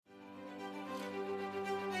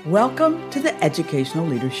Welcome to the Educational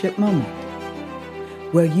Leadership Moment,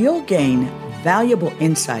 where you'll gain valuable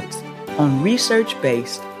insights on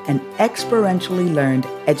research-based and experientially learned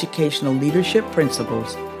educational leadership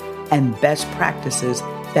principles and best practices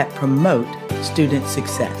that promote student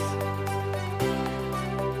success.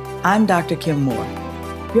 I'm Dr. Kim Moore,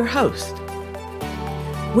 your host.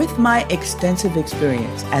 With my extensive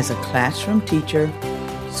experience as a classroom teacher,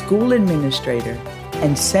 school administrator,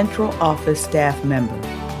 and central office staff member,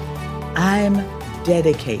 I'm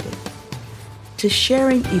dedicated to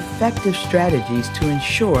sharing effective strategies to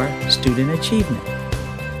ensure student achievement.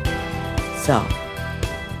 So,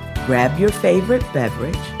 grab your favorite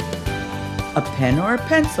beverage, a pen or a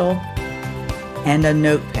pencil, and a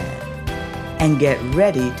notepad, and get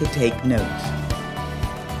ready to take notes.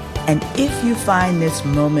 And if you find this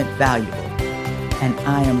moment valuable, and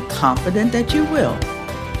I am confident that you will,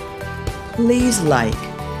 please like,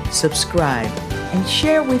 subscribe, and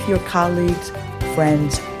share with your colleagues,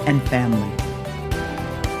 friends, and family.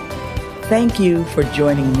 Thank you for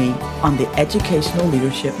joining me on the Educational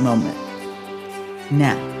Leadership Moment.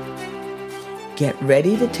 Now, get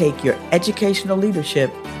ready to take your educational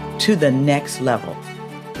leadership to the next level.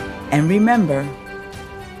 And remember,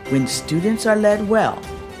 when students are led well,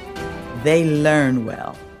 they learn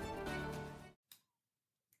well.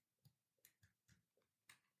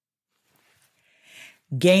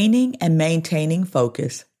 Gaining and maintaining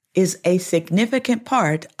focus is a significant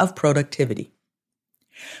part of productivity.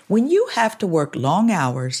 When you have to work long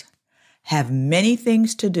hours, have many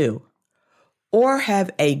things to do, or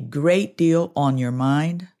have a great deal on your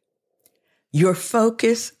mind, your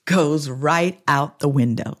focus goes right out the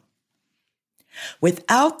window.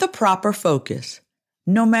 Without the proper focus,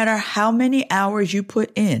 no matter how many hours you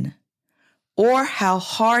put in or how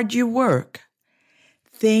hard you work,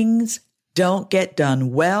 things don't get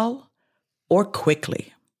done well or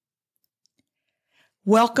quickly.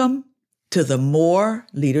 Welcome to the More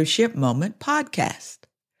Leadership Moment podcast,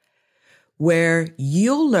 where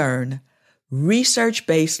you'll learn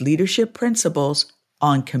research-based leadership principles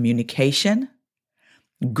on communication,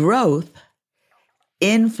 growth,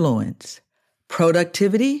 influence,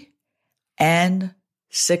 productivity, and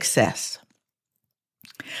success.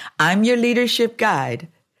 I'm your leadership guide,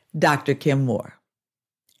 Dr. Kim Moore.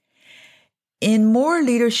 In More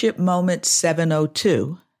Leadership Moment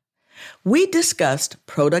 702, we discussed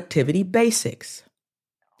productivity basics,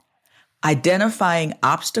 identifying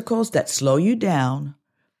obstacles that slow you down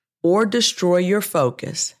or destroy your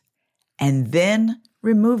focus, and then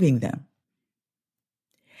removing them.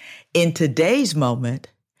 In today's moment,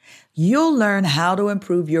 you'll learn how to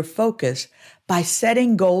improve your focus by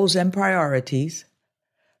setting goals and priorities,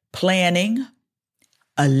 planning,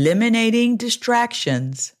 eliminating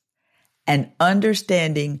distractions, and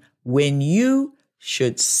understanding when you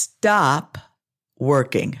should stop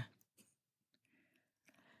working.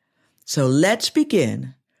 So let's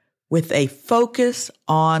begin with a focus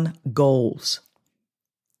on goals.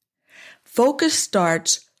 Focus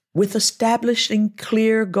starts with establishing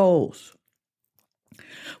clear goals.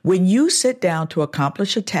 When you sit down to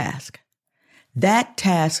accomplish a task, that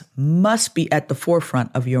task must be at the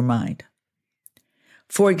forefront of your mind.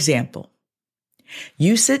 For example,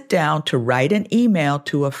 you sit down to write an email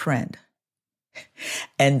to a friend,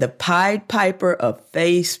 and the Pied Piper of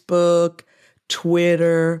Facebook,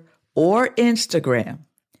 Twitter, or Instagram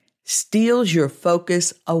steals your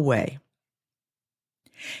focus away.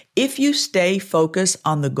 If you stay focused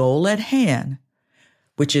on the goal at hand,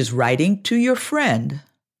 which is writing to your friend,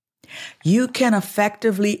 you can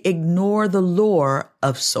effectively ignore the lure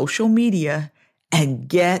of social media and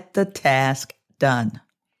get the task done.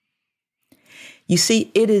 You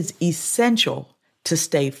see, it is essential to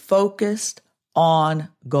stay focused on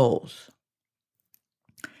goals.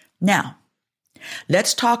 Now,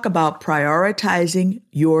 let's talk about prioritizing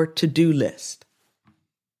your to-do list.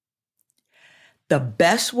 The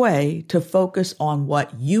best way to focus on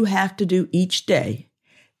what you have to do each day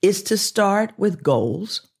is to start with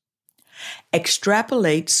goals,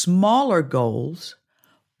 extrapolate smaller goals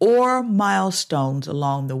or milestones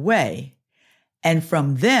along the way, and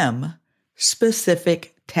from them,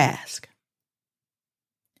 specific task.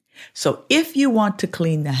 So if you want to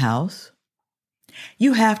clean the house,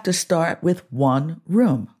 you have to start with one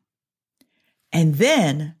room and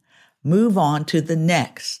then move on to the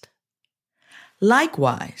next.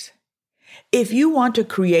 Likewise, if you want to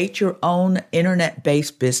create your own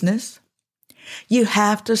internet-based business, you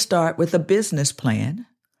have to start with a business plan,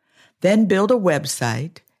 then build a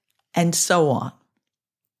website, and so on.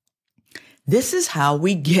 This is how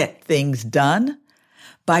we get things done,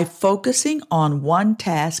 by focusing on one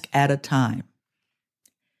task at a time.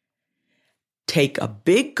 Take a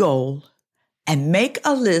big goal and make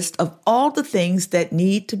a list of all the things that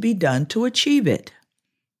need to be done to achieve it.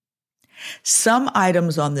 Some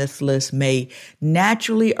items on this list may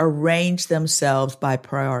naturally arrange themselves by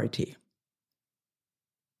priority.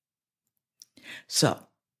 So,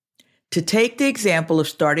 to take the example of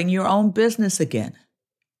starting your own business again,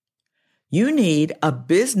 you need a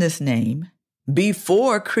business name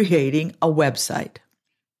before creating a website.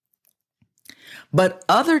 But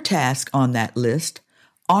other tasks on that list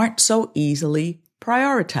aren't so easily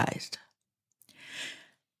prioritized.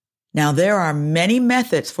 Now, there are many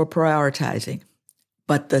methods for prioritizing,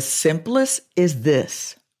 but the simplest is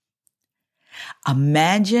this.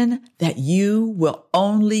 Imagine that you will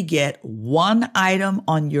only get one item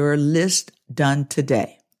on your list done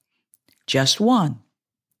today. Just one.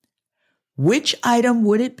 Which item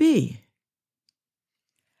would it be?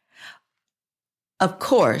 Of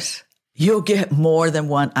course, you'll get more than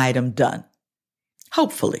one item done.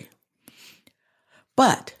 Hopefully.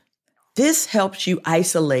 But this helps you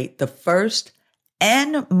isolate the first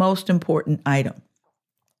and most important item.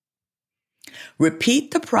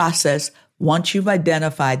 Repeat the process once you've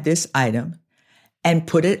identified this item and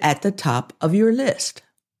put it at the top of your list.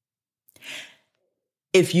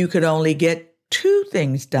 If you could only get 2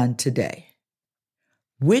 things done today,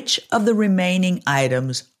 which of the remaining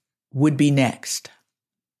items would be next?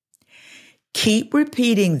 Keep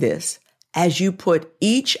repeating this as you put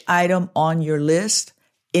each item on your list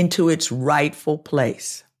into its rightful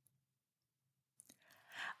place.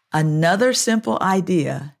 Another simple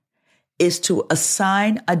idea is to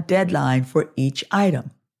assign a deadline for each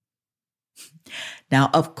item. Now,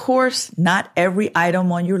 of course, not every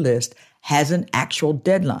item on your list has an actual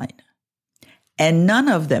deadline, and none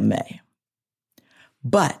of them may.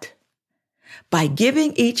 But by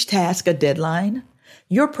giving each task a deadline,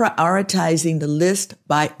 you're prioritizing the list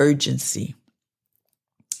by urgency.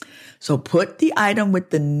 So put the item with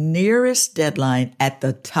the nearest deadline at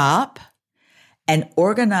the top and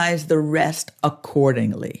organize the rest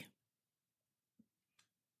accordingly.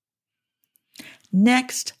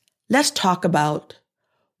 Next, let's talk about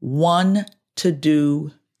one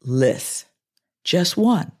to-do list. Just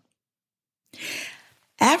one.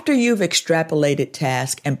 After you've extrapolated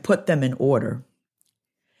tasks and put them in order,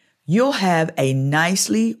 you'll have a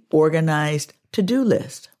nicely organized to-do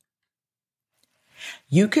list.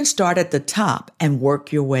 You can start at the top and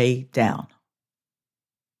work your way down.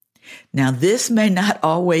 Now, this may not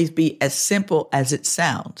always be as simple as it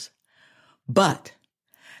sounds, but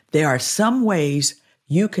there are some ways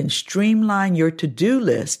you can streamline your to-do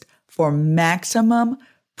list for maximum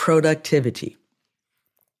productivity.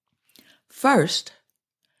 First,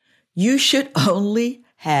 you should only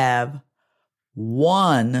have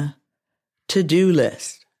one to-do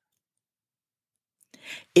list.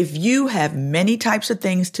 If you have many types of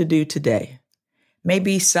things to do today,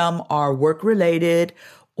 maybe some are work-related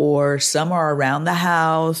or some are around the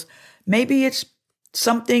house, maybe it's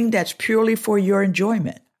something that's purely for your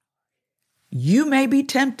enjoyment. You may be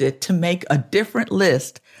tempted to make a different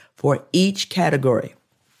list for each category.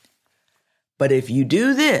 But if you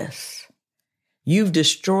do this, you've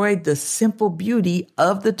destroyed the simple beauty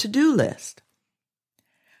of the to-do list.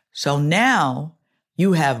 So now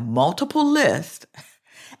you have multiple lists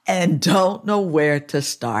and don't know where to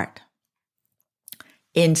start.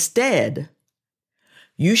 Instead,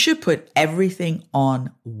 you should put everything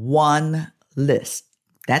on one list.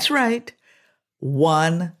 That's right,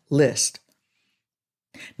 one list.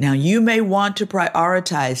 Now, you may want to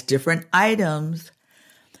prioritize different items,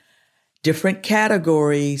 different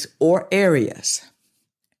categories, or areas.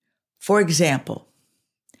 For example,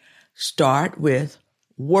 start with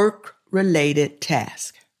work-related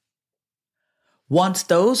tasks. Once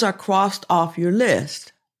those are crossed off your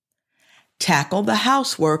list, tackle the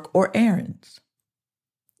housework or errands.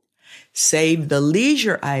 Save the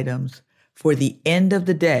leisure items for the end of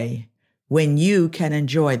the day when you can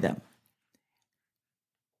enjoy them.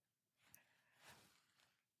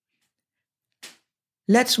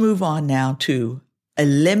 Let's move on now to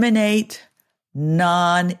eliminate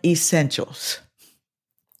non-essentials.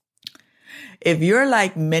 If you're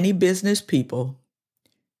like many business people,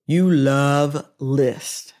 you love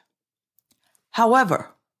lists. However,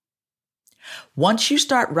 once you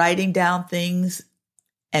start writing down things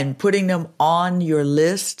and putting them on your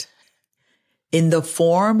list in the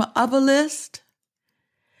form of a list,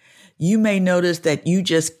 you may notice that you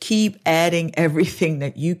just keep adding everything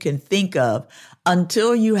that you can think of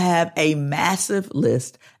until you have a massive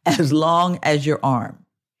list as long as your arm.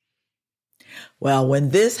 Well, when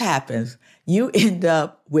this happens, you end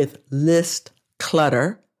up with list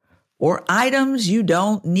clutter or items you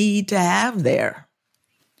don't need to have there.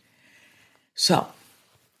 So,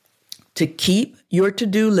 to keep your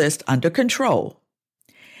to-do list under control,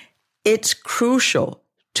 it's crucial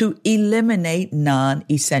to eliminate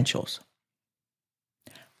non-essentials.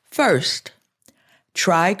 First,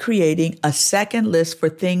 try creating a second list for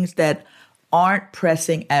things that aren't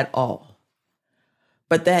pressing at all,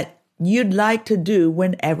 but that you'd like to do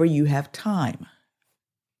whenever you have time.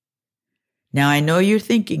 Now, I know you're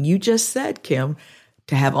thinking, you just said, Kim,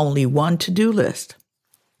 to have only one to-do list.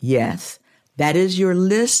 Yes, that is your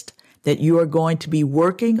list that you are going to be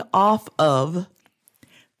working off of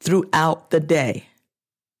throughout the day.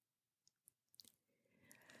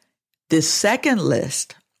 This second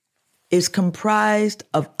list is comprised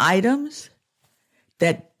of items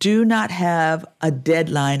that do not have a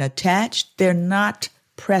deadline attached. They're not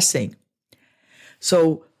pressing.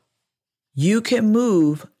 So you can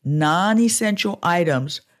move non-essential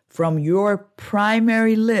items from your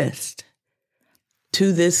primary list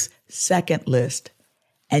to this second list.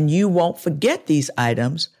 And you won't forget these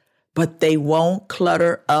items, but they won't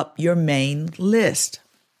clutter up your main list.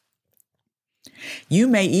 You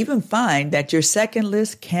may even find that your second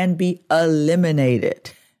list can be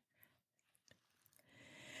eliminated.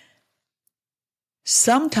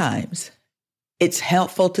 Sometimes it's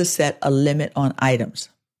helpful to set a limit on items.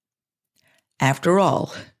 After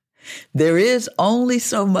all, there is only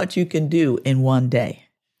so much you can do in one day.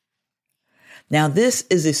 Now, this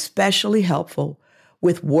is especially helpful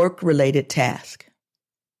with work-related tasks.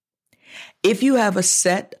 If you have a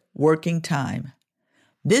set working time,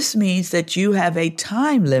 this means that you have a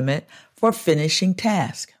time limit for finishing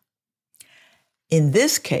tasks. In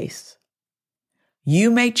this case,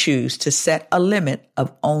 you may choose to set a limit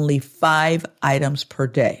of only 5 items per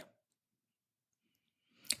day.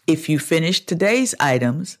 If you finish today's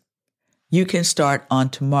items, you can start on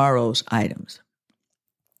tomorrow's items.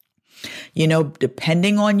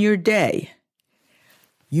 Depending on your day,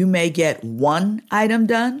 you may get 1 item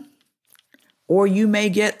done, or you may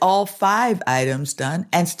get all 5 items done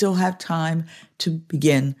and still have time to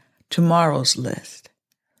begin tomorrow's list.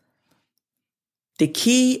 The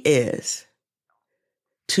key is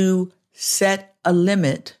to set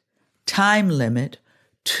a time limit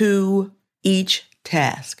to each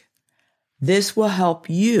task. This will help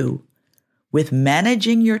you with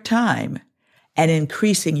managing your time and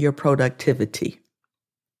increasing your productivity.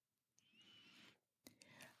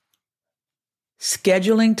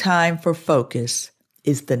 Scheduling time for focus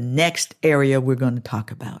is the next area we're going to talk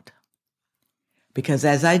about. Because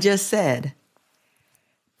as I just said,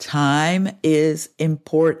 time is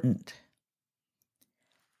important.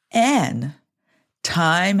 And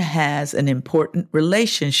time has an important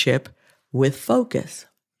relationship with focus.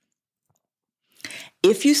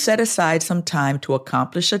 If you set aside some time to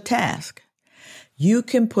accomplish a task, you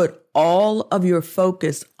can put all of your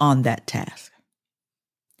focus on that task.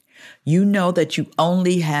 You know that you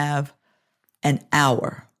only have an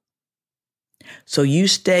hour, so you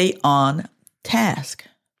stay on task.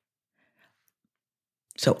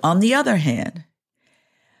 So on the other hand,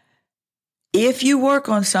 if you work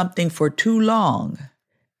on something for too long,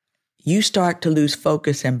 you start to lose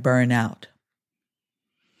focus and burn out.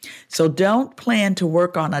 So don't plan to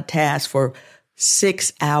work on a task for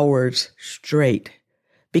 6 hours straight,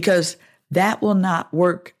 because that will not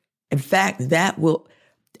work. In fact, that will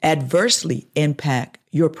adversely impact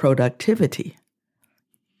your productivity.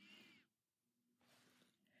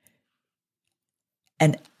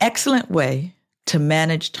 An excellent way to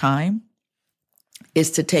manage time is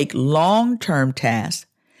to take long-term tasks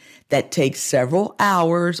that take several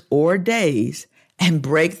hours or days and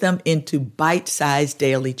break them into bite-sized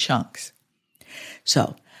daily chunks.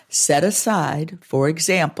 So set aside, for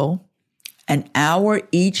example, an hour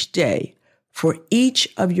each day for each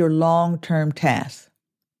of your long-term tasks.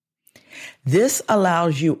 This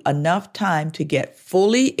allows you enough time to get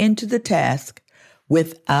fully into the task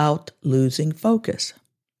without losing focus.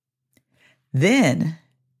 Then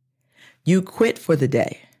you quit for the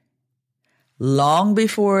day long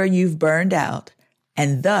before you've burned out,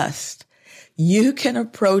 and thus you can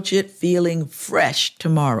approach it feeling fresh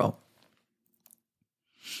tomorrow.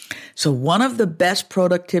 So one of the best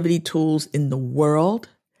productivity tools in the world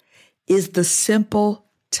is the simple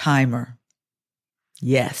timer.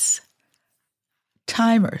 Yes,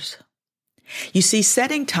 timers. You see,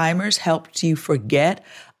 setting timers helps you forget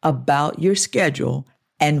about your schedule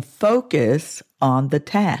and focus on the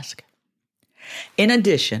task. In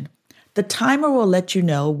addition, the timer will let you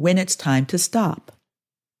know when it's time to stop.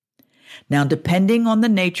 Now, depending on the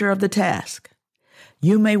nature of the task,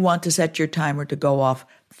 you may want to set your timer to go off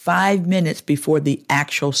 5 minutes before the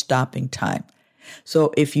actual stopping time.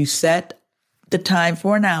 So if you set the time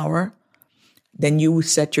for an hour, then you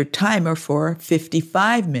set your timer for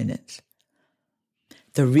 55 minutes.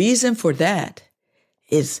 The reason for that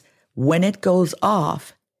is when it goes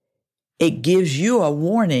off, it gives you a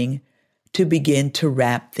warning to begin to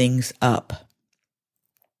wrap things up.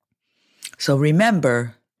 So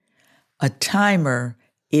remember, a timer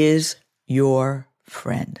is your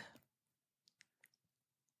friend.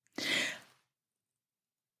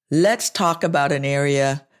 Let's talk about an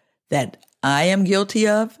area that I am guilty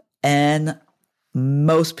of and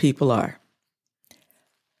most people are.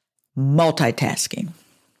 Multitasking.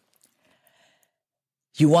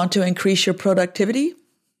 You want to increase your productivity?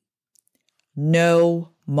 No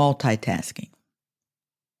multitasking.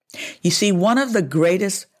 You see, one of the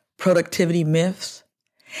greatest productivity myths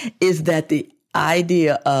is that the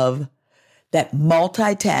idea of that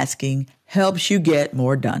multitasking helps you get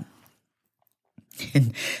more done.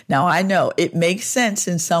 And now I know it makes sense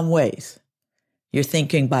in some ways. You're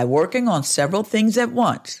thinking by working on several things at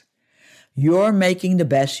once, you're making the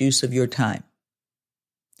best use of your time.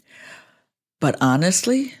 But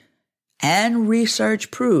honestly, and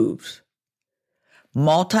research proves,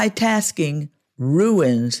 multitasking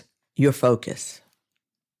ruins your focus.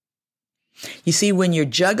 You see, when you're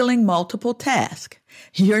juggling multiple tasks,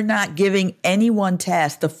 you're not giving any one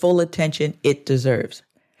task the full attention it deserves.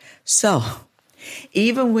 So,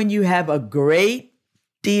 even when you have a great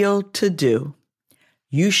deal to do,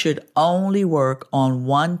 you should only work on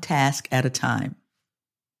one task at a time.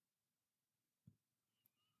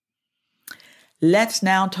 Let's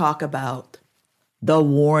now talk about the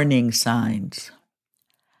warning signs.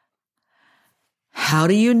 How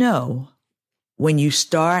do you know when you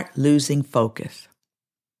start losing focus?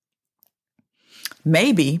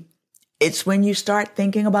 Maybe it's when you start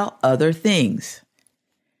thinking about other things.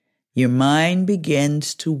 Your mind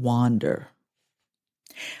begins to wander.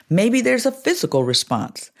 Maybe there's a physical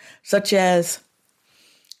response, such as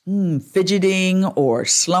fidgeting or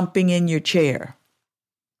slumping in your chair.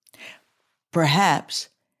 Perhaps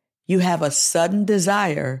you have a sudden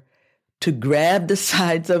desire to grab the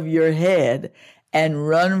sides of your head and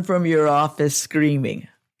run from your office screaming.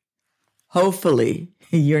 Hopefully,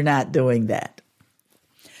 you're not doing that.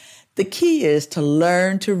 The key is to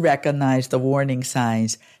learn to recognize the warning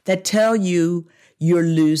signs that tell you you're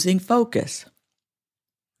losing focus.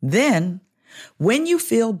 Then, when you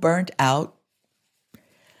feel burnt out,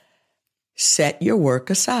 set your work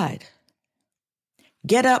aside.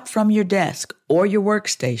 Get up from your desk or your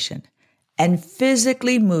workstation and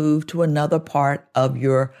physically move to another part of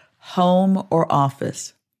your home or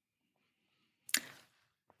office.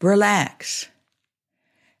 Relax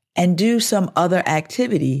and do some other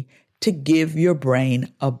activity to give your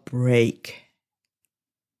brain a break.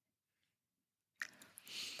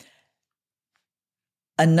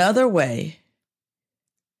 Another way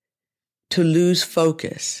to lose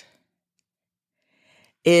focus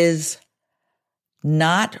is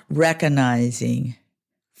not recognizing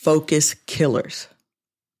focus killers.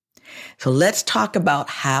 So let's talk about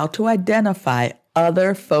how to identify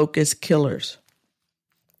other focus killers.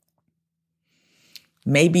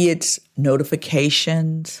 Maybe it's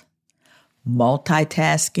notifications,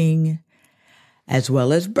 multitasking, as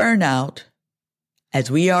well as burnout. As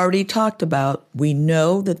we already talked about, we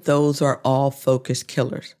know that those are all focus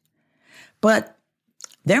killers. But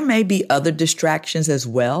there may be other distractions as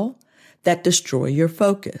well that destroy your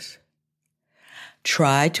focus.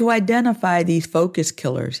 Try to identify these focus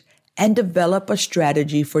killers and develop a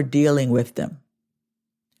strategy for dealing with them.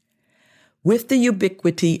 With the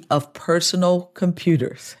ubiquity of personal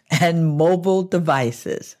computers and mobile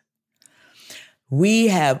devices, we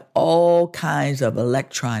have all kinds of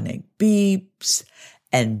electronic beeps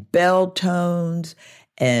and bell tones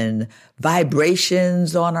and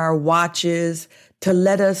vibrations on our watches to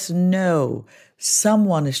let us know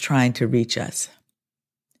someone is trying to reach us.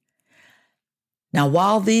 Now,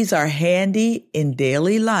 while these are handy in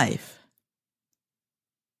daily life,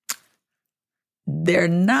 they're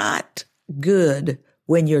not good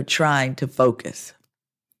when you're trying to focus.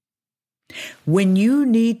 When you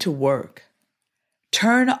need to work,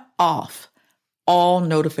 turn off all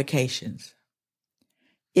notifications.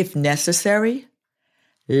 If necessary,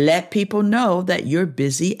 let people know that you're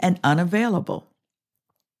busy and unavailable.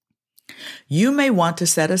 You may want to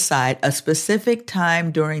set aside a specific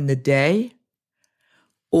time during the day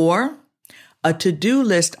or a to-do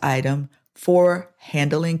list item for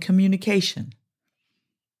handling communication.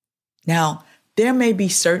 Now, there may be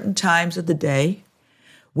certain times of the day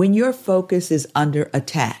when your focus is under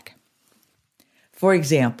attack. For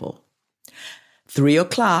example, 3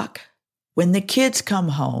 o'clock, when the kids come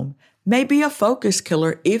home, may be a focus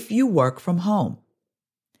killer if you work from home.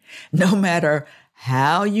 No matter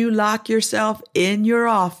how you lock yourself in your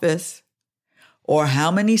office or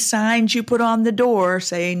how many signs you put on the door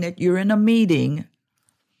saying that you're in a meeting,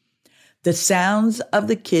 the sounds of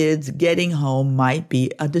the kids getting home might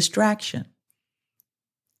be a distraction.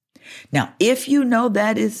 Now, if you know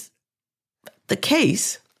that is the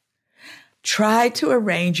case, try to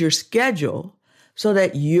arrange your schedule so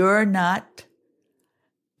that you're not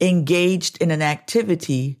engaged in an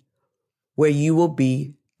activity where you will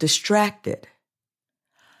be distracted.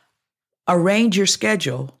 Arrange your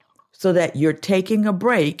schedule so that you're taking a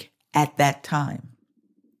break at that time.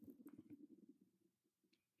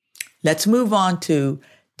 Let's move on to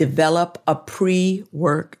develop a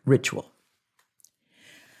pre-work ritual.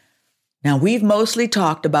 Now, we've mostly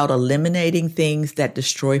talked about eliminating things that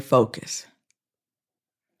destroy focus.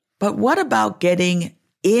 But what about getting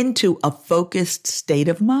into a focused state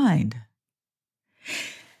of mind?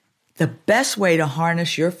 The best way to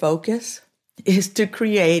harness your focus is to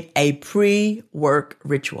create a pre-work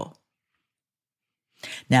ritual.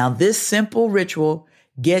 Now, this simple ritual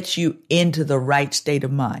gets you into the right state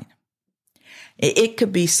of mind. It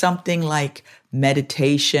could be something like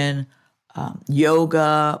meditation,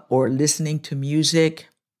 yoga, or listening to music.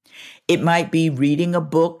 It might be reading a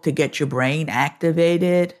book to get your brain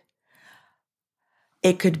activated.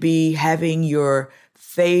 It could be having your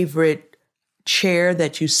favorite chair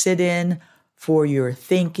that you sit in for your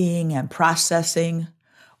thinking and processing.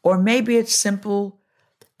 Or maybe it's simple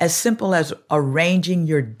as arranging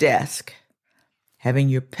your desk, having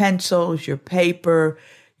your pencils, your paper,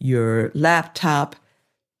 your laptop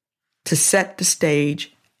to set the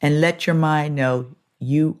stage and let your mind know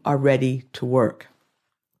you are ready to work.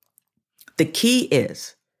 The key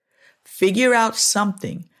is figure out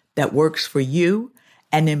something that works for you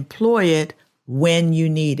and employ it when you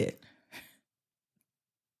need it.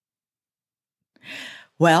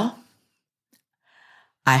 Well,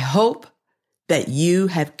 I hope that you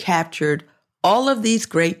have captured all of these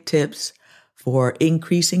great tips for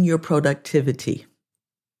increasing your productivity.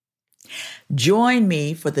 Join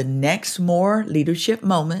me for the next More Leadership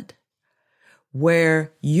Moment,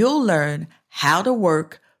 where you'll learn how to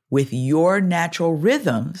work with your natural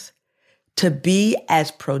rhythms to be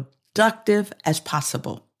as productive as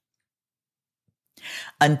possible.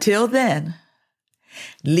 Until then,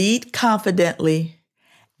 lead confidently,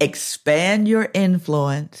 expand your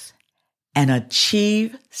influence, and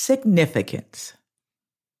achieve significance.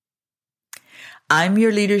 I'm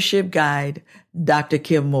your leadership guide, Dr.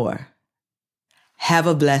 Kim Moore. Have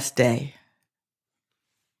a blessed day.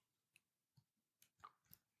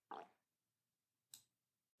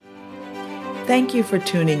 Thank you for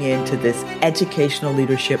tuning in to this educational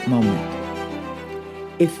leadership moment.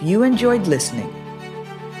 If you enjoyed listening,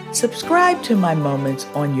 subscribe to my moments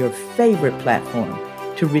on your favorite platform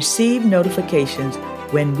to receive notifications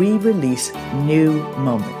when we release new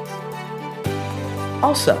moments.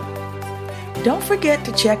 Also, don't forget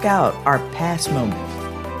to check out our past moments,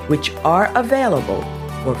 which are available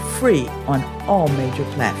for free on all major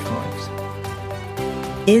platforms.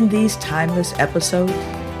 In these timeless episodes,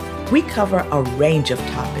 we cover a range of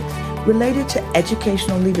topics related to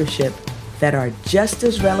educational leadership that are just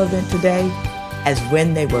as relevant today as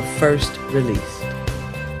when they were first released.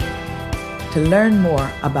 To learn more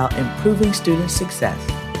about improving student success,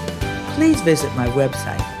 please visit my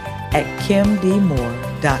website at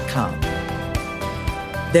kimdmoore.com.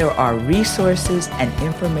 There are resources and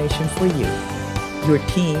information for you, your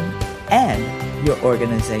team, and your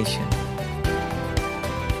organization.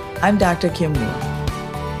 I'm Dr. Kim Moore,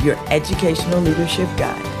 your educational leadership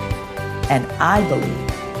guide, and I believe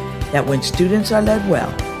that when students are led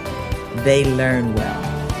well, they learn well.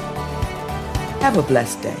 Have a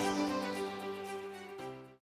blessed day.